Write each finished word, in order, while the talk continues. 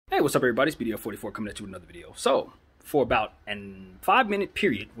what's up everybody, it's billionaire44 coming at you with another video. So, for about a 5-minute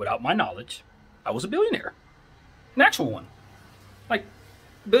period without my knowledge, I was a billionaire. An actual one. Like,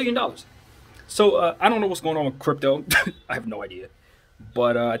 $1 billion. So, I don't know what's going on with crypto. I have no idea.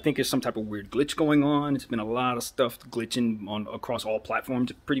 But I think there's some type of weird glitch going on. It's been a lot of stuff glitching across all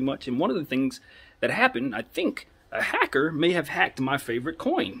platforms pretty much. And one of the things that happened, I think a hacker may have hacked my favorite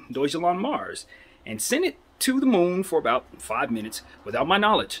coin, Doge on Mars, and sent it to the moon for about 5 minutes without my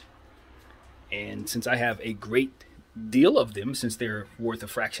knowledge. And since I have a great deal of them, since they're worth a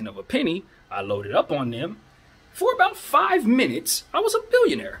fraction of a penny, I loaded up on them. For about 5 minutes, I was a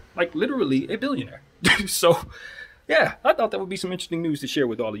billionaire, like literally a billionaire. So, yeah, I thought that would be some interesting news to share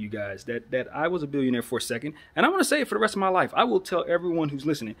with all of you guys, that I was a billionaire for a second. And I want to say it for the rest of my life. I will tell everyone who's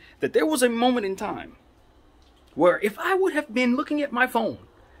listening that there was a moment in time where if I would have been looking at my phone,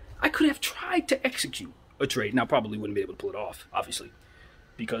 I could have tried to execute a trade. Now, probably wouldn't be able to pull it off, obviously,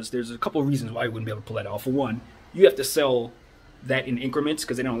 because there's a couple of reasons why you wouldn't be able to pull that off. For one, you have to sell that in increments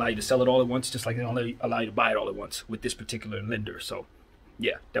because they don't allow you to sell it all at once, just like they don't allow you to buy it all at once with this particular lender. So,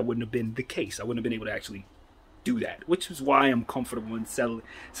 yeah, that wouldn't have been the case. I wouldn't have been able to actually do that, which is why I'm comfortable in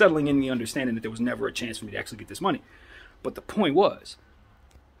settling in the understanding that there was never a chance for me to actually get this money. But the point was,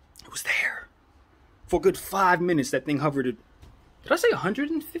 it was there. For a good 5 minutes, that thing hovered at, did I say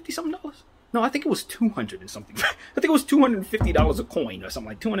 $150-something? No, I think it was 200 and something. I think it was $250 a coin or something,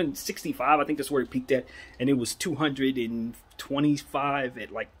 like 265. I think that's where it peaked at. And it was 225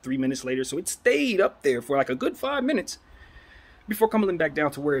 at like 3 minutes later. So it stayed up there for like a good 5 minutes before coming back down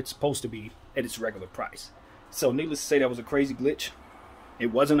to where it's supposed to be at its regular price. So needless to say, that was a crazy glitch. It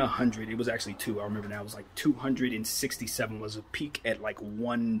wasn't 100. It was actually 2. I remember now. It was like 267 was a peak at like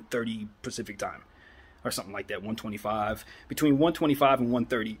 1:30 Pacific time. Or something like that, 125. Between 125 and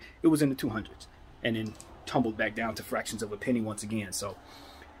 130, it was in the 200s. And then tumbled back down to fractions of a penny once again. So,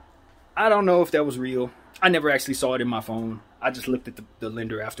 I don't know if that was real. I never actually saw it in my phone. I just looked at the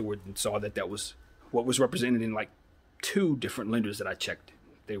lender afterward and saw that that was what was represented in like 2 different lenders that I checked.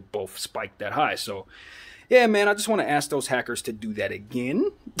 They both spiked that high. So, yeah, man, I just want to ask those hackers to do that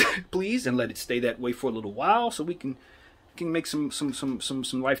again, please, and let it stay that way for a little while so we can make some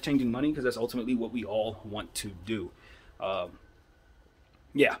life-changing money, because that's ultimately what we all want to do.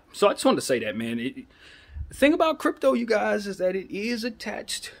 Yeah, so I just wanted to say that, man. The thing about crypto, you guys, is that it is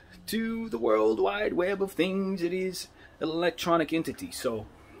attached to the World Wide Web of things. It is an electronic entity. So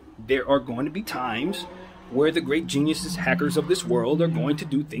there are going to be times where the great geniuses, hackers of this world are going to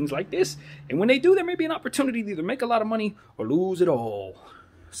do things like this. And when they do, there may be an opportunity to either make a lot of money or lose it all.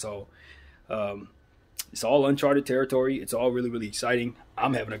 So, it's all uncharted territory. It's all really, really exciting.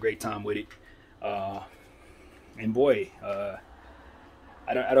 I'm having a great time with it. And boy, I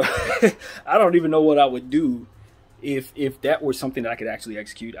don't I don't even know what I would do if that were something that I could actually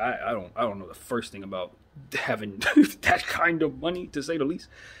execute. I don't know the first thing about having that kind of money, to say the least.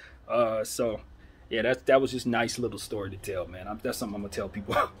 So yeah, that was just a nice little story to tell, man. That's something I'm gonna tell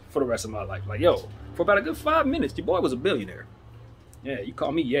people for the rest of my life. Like, yo, for about a good 5 minutes, your boy was a billionaire. Yeah, you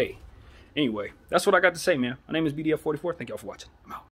call me yay. Anyway, that's what I got to say, man. My name is billionaire44. Thank y'all for watching. I'm out.